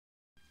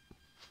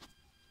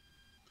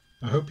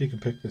I hope you can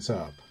pick this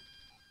up.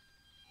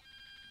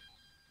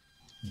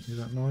 You hear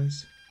that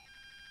noise?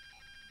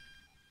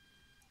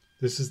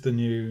 This is the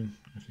new,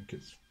 I think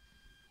it's,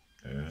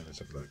 let's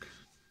have a look.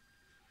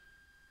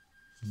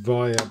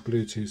 Via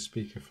Bluetooth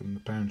speaker from the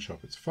Pound shop.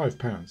 It's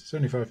 £5. It's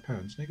only £5,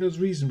 and it goes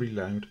reasonably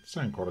loud. The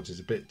sound quality is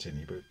a bit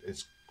tinny, but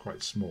it's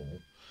quite small.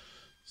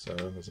 So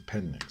there's a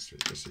pen next to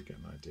it, just so you get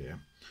an idea.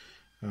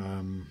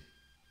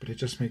 But it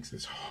just makes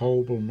this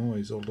horrible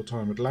noise all the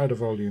time. At louder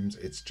volumes,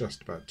 it's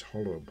just about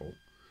tolerable.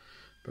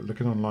 But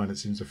looking online, it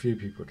seems a few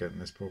people are getting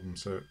this problem.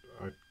 So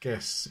I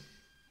guess,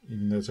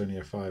 even though it's only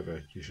a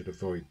 £5, you should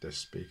avoid this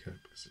speaker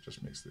because it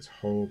just makes this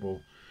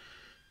horrible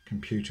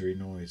computery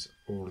noise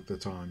all of the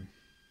time.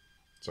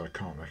 So I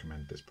can't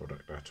recommend this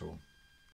product at all.